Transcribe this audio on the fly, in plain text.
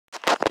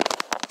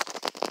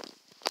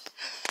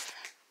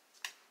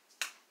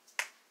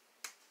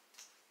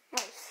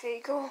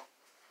figure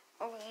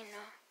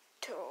arena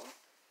tour.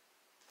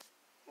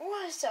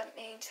 What's up,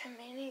 mates? I'm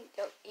in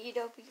the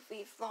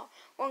E.W.E vlog.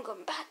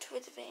 Welcome back to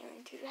the video.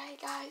 Today,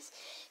 guys,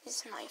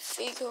 is my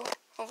figure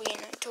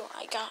arena tour.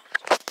 I got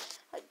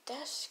a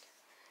desk.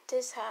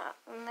 This hat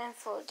meant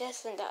for a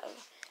desk and that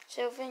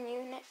silver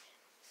unit,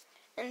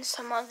 and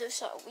some other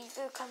stuff. We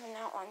will coming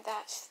out on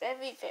that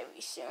very, very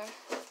soon.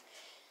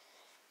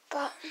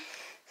 But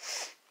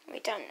we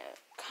don't know.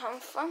 Come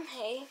from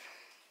here,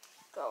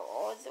 go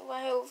all the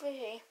way over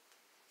here,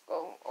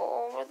 go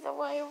all the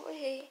way over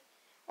here,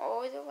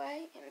 all the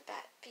way and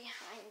back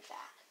behind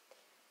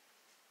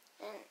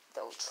that, and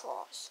those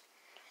drawers.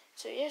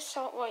 So just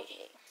start right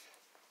here.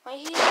 Right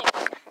here,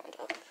 hold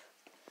up.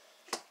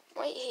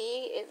 Right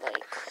here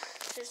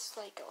is just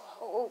like a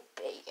whole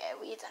big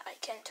area that I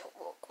can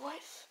work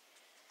with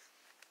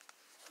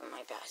for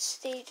my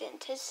backstage, and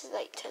this is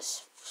like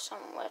just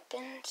some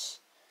weapons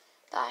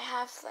that I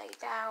have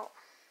laid out.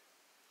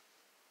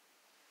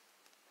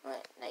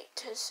 Like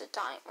just a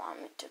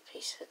diameter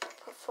piece of the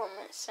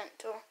performance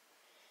center,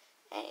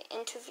 an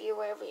interview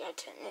area,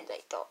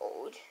 like the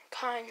old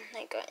kind,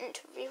 like an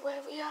interview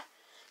area,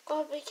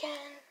 garbage can,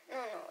 no,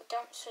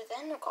 dumpster,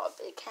 then a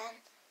garbage can,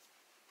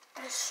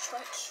 a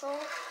stretcher,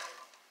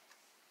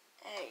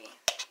 a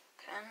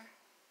can,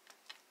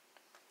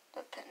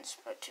 the pin's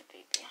supposed to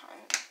be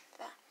behind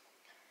that,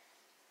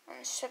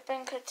 and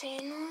shipping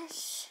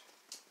containers,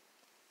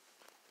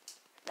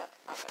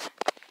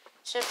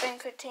 shipping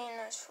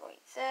containers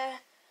right there,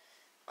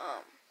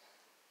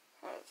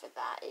 whatever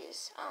that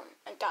is,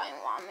 a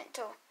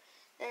diameter.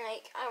 Then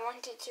I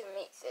wanted to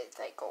make this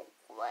like a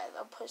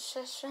weather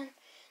position,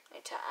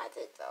 to add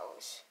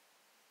those.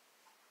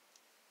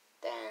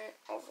 Then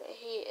over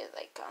here is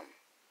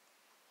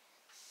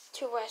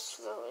two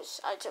wrestlers.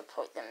 I just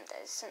put them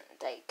there, and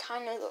they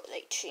kind of look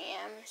like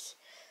GMs.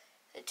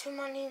 The two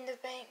Money in the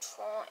Bank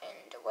for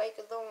and the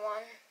regular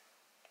one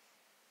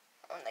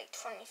on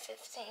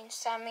 2015,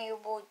 Samuel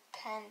Boyd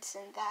pens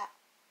and that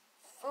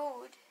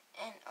food,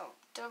 and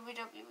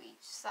WWE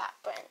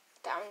slap button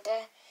down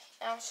there.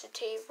 Now it's the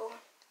table,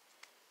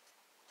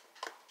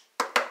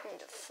 and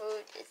the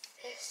food is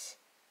this.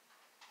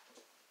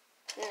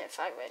 And if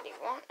I really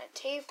want a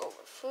table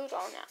with food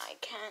on it, I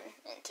can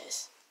in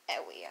this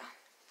area.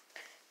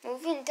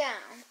 Moving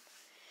down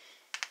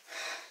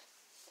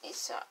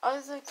is the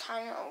other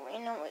kind of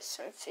arena with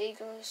some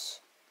figures.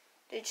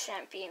 The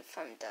champion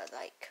from the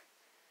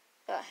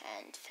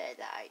hand fair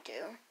that I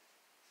do.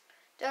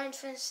 The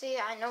entrance here,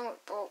 I know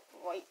it broke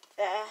right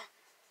there,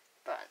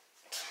 but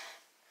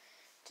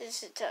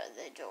this is the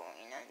other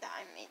arena that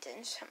I made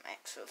in some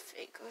extra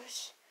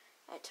figures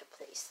I had to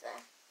place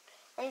there.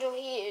 Under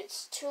here,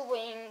 it's two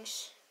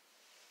wings.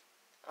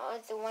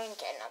 The wing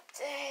getting up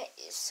there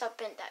is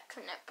something that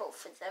connect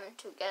both of them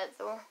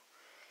together.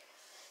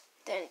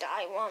 Then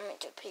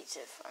diameter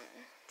pieces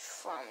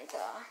from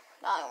the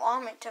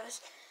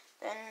diameters.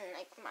 Then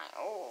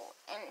my old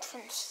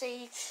entrance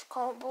stage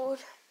cardboard.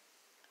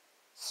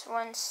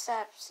 Swan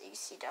steps,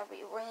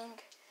 E.W.E wing.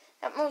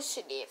 That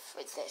mostly it for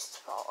this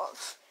part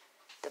of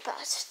the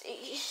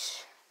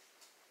backstage.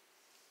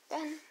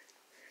 Then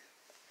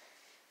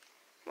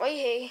right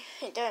here,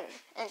 the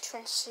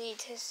entrance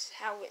seat is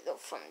how it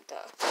looked from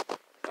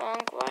the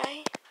long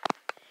way.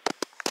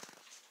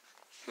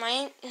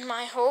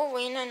 My whole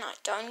arena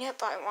not done yet,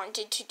 but I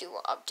wanted to do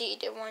an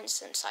updated one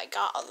since I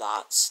got a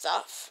lot of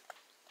stuff.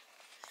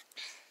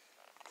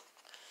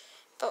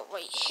 But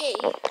right here,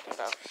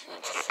 let me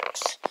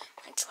fix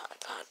my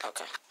tripod.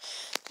 Okay,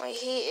 right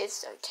here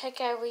is the tech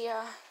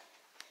area.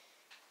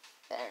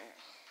 Then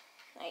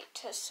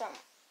just some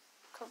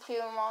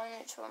computer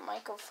monitor, a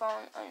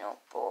microphone, a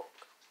notebook,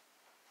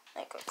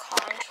 a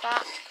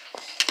contract.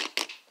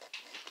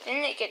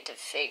 Then they get the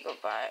figure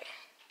by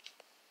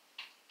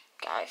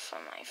guy from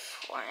my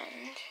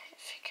friend,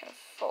 if it can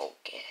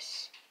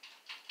focus.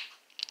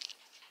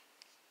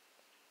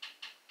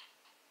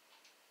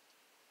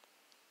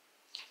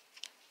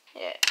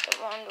 Yeah, the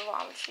Ronda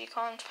Rousey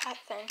contract,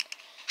 then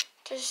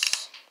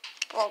just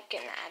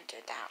broken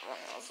added that one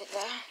over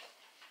there.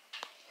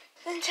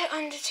 Then the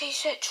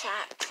Undertaker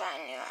trap,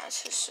 brand new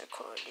as a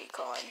security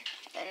guard.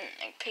 Then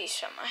a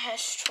piece of my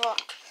hash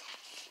truck.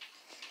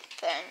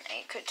 Then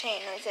a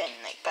container, then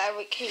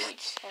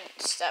barricades and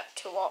step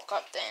to walk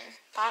up, then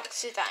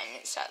boxes that I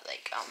inside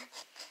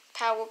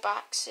power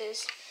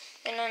boxes,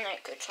 and then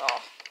a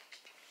draw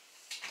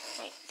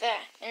like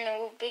that, and a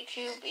little big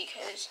cube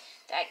because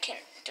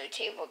the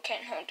table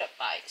can hold up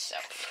by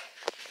itself.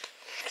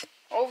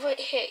 Over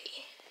here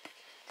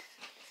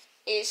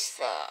is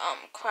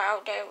the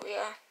crowd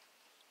area.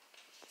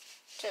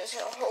 There's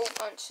a whole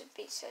bunch of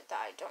pieces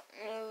that I don't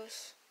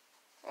use,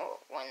 or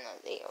one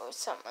elite or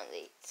some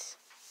elites.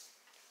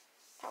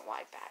 That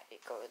wide back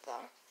it goes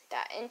though.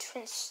 That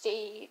entrance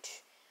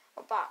stage,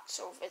 a box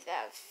over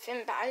there,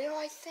 Finn Balor,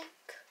 I think.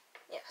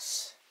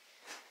 Yes.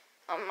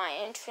 On my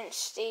entrance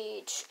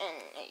stage,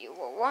 and you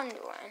were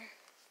wondering,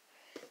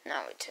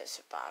 now it is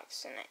a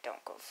box and I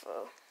don't go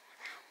through.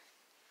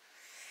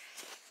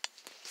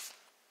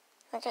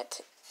 I got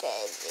to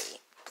deadly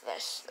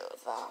this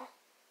though.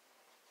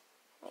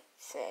 Right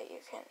there, you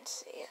can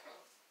see it.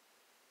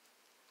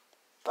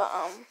 But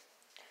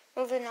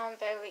moving on,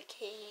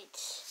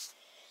 barricades.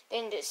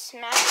 Then the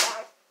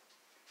SmackDown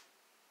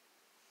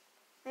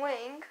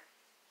wing.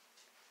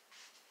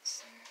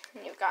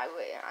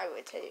 I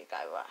would tell you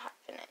guys what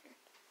happened in a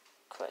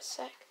quick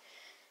sec.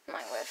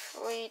 My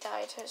referee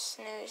died to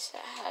snooze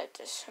that had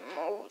the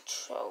small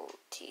show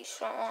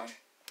t-shirt on.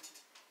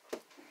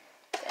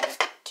 Then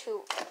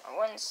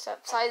one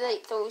step. I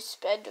like those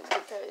better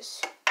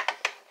because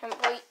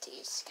complete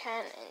these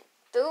can and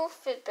they'll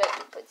fit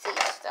better, but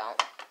these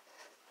don't.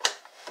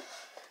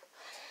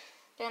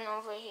 Then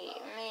over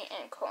here, me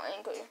and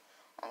Coringo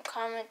on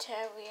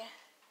commentary.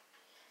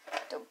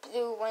 The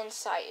blue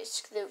inside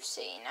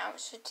exclusive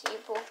announcer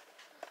table.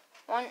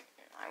 I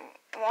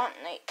want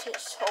like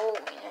this whole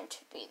arena to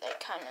be like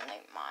kind of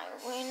like my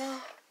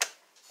arena.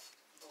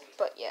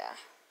 But yeah.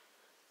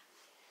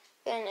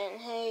 Then in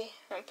here,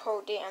 a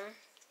podium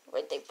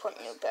where they put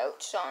new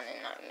belts on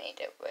and I made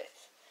it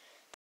with.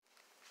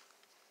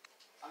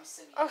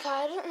 Okay,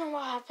 I don't know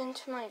what happened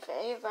to my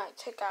video back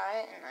to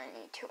Guy and I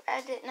need to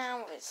edit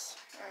now with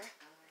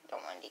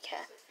don't really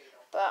care.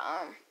 But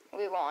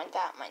we wanted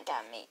that, my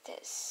dad made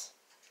this.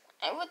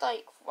 I would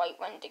like right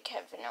when the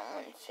Kevin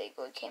Owens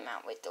figure came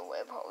out with the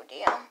web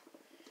podium.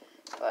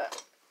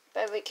 But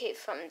barricade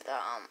from the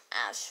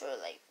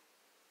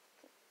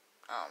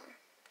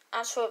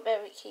Astro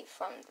barricade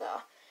from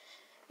the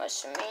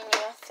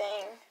WrestleMania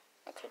thing.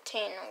 A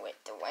container with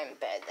the wind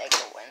bear,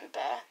 Lego wind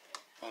bear,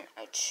 and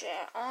a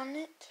chair on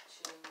it.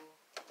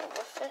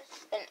 With it.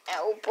 An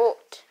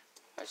Albert,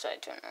 which I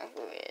don't know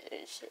who it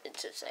is. It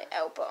just like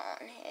Albert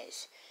on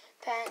his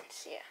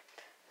pants, yeah.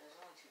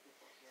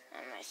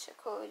 And my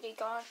security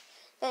guard.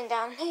 Then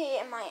down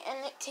here in my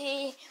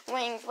NXT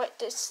wing with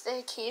the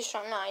stickies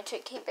from now to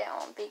keep it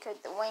on because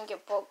the wing is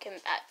broken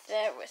back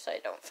there, which I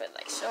don't feel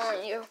like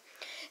showing you.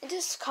 It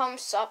just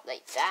comes up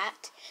like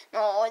that,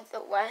 and all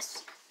the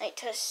rest like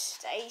just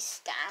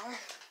stays down.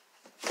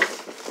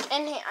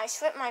 And here I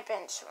flip my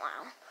bench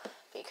around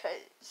because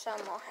it's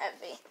more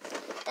heavy.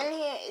 And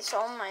here is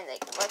all my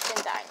like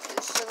weapons that I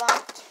use a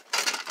lot.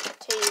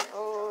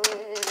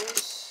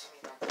 Tables,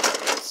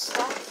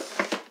 stuff.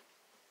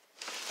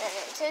 And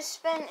it just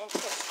spin, it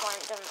just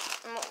random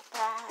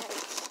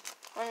pads,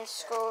 and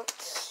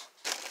skirts,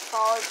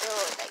 charger,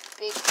 like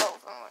big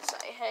oven, which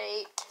I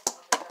hate.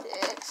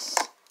 This,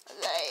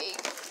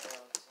 like,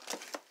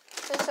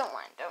 just some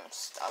random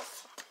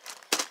stuff.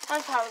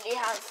 I probably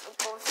have a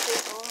gold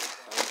figure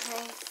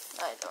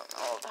I don't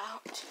know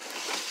about.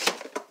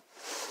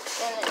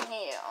 Then in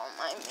here, all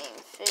my main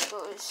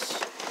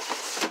figures.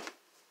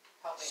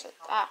 So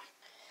that.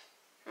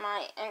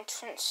 My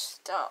entrance,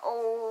 the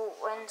old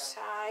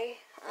inside,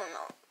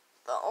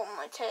 the old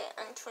Mateo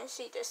entrance,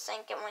 the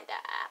sinking with the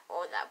app,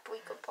 all that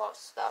Breaker Pop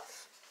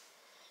stuff.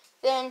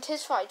 Then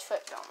this right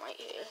foot down right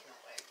here.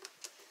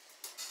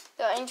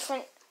 The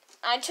entrance,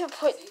 I should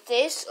put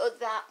this or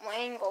that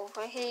wing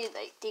over here,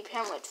 like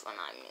depend which one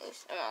I'm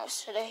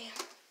using today.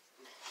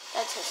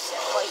 That's a set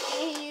right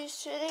here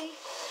usually.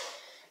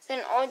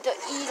 Then all the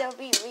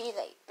E.W.E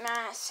like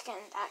mask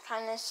and that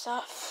kind of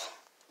stuff.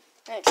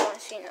 And I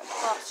don't see no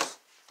plus.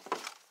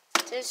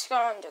 This go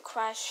on the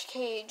crash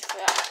cage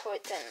where I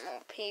put in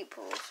more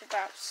people's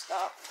about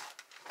stuff.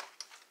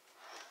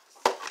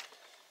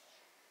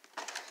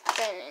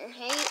 Then in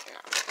here,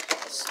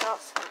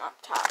 stuff from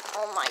up top.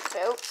 All my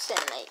belts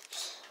and like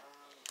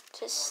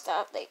just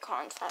stuff, like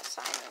contract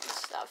signing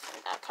stuff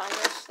and that kind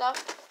of stuff.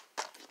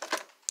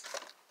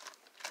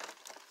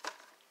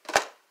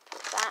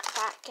 That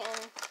back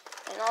in.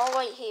 And all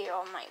right here,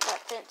 all my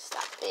weapons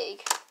that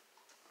big.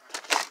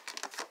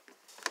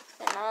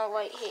 And all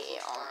right here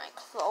on my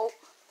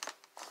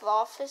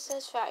cloth is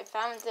this, right? I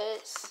found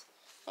this.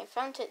 I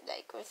found it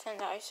like within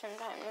the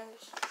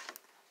sometimes.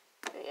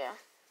 But yeah.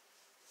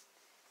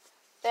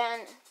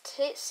 Then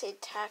Titsy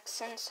Tax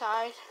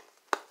inside.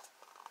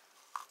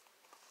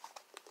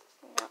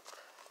 Yep.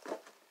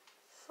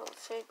 Full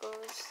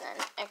figures,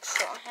 then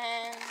extra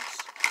hands.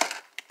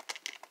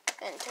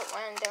 Into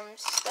random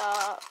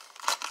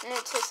stuff.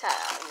 Notice how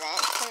I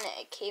landed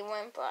a key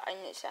win, but I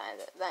knew how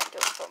I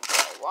landed from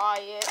Bray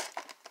Wyatt.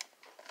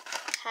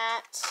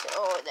 Hats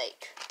or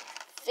like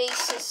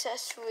face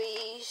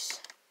accessories,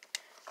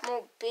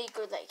 more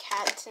bigger like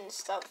hats and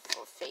stuff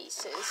for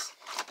faces.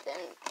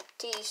 Then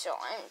these are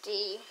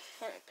empty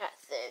and back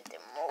there the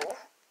more.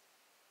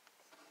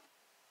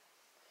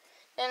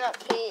 Then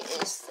up here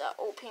is the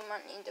OP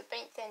Money in the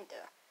Bank, then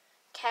the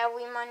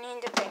Carry Money in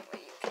the Bank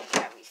where you can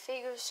carry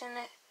figures in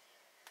it.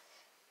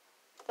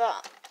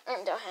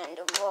 And the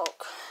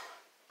handbook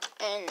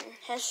and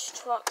his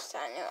trucks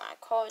that I knew I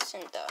cars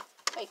and the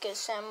like a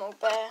Samuel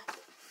Bear.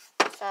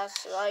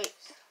 Fast light.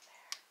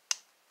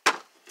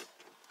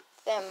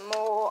 Then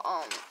more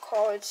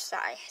cards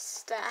that I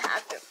still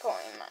have to put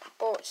in my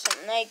bought some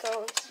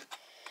Legos.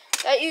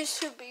 That used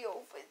to be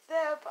over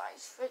there, but I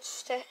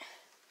switched it.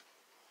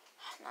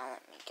 Now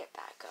let me get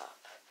back up.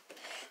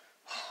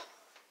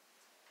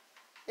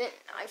 Then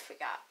I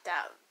forgot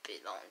that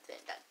belongs in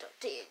that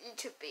needed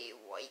to be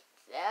right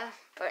there,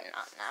 but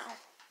not now.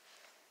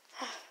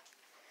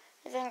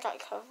 I think I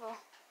cover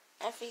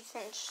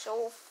everything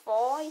so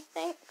far, I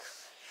think.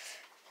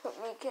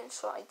 Making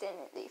sure I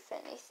didn't leave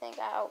anything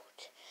out.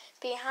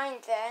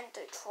 Behind there,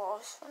 the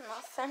drawers for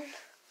nothing.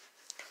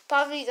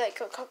 Probably like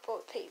a couple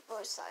of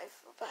papers I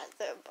forgot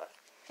there, but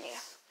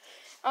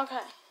yeah.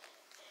 Okay.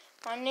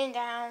 Running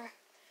down.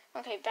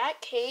 Okay,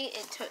 back here,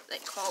 it took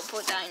like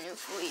cardboard that I knew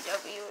for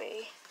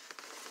E.W.E.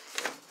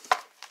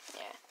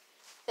 Yeah.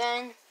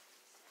 Then,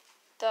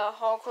 the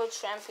Hardcore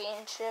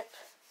Championship.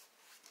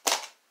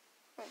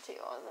 Let's see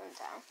all of them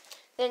down.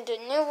 Then the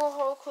newer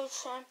Hardcore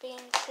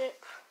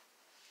Championship.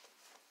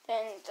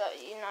 Then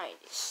the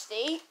United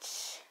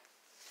States.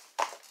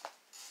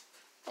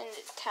 Then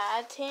the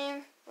tag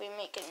team. We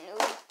make a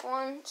new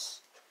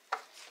ones.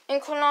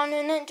 And Colon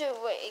and Ninja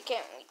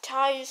again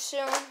retire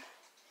soon.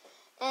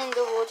 And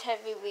the World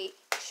Heavyweight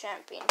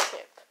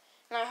Championship.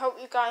 And I hope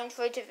you guys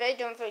enjoyed the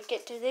video. Don't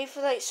forget to leave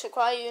a like,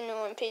 subscribe, you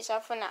new, and peace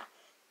out for now.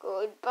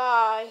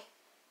 Goodbye.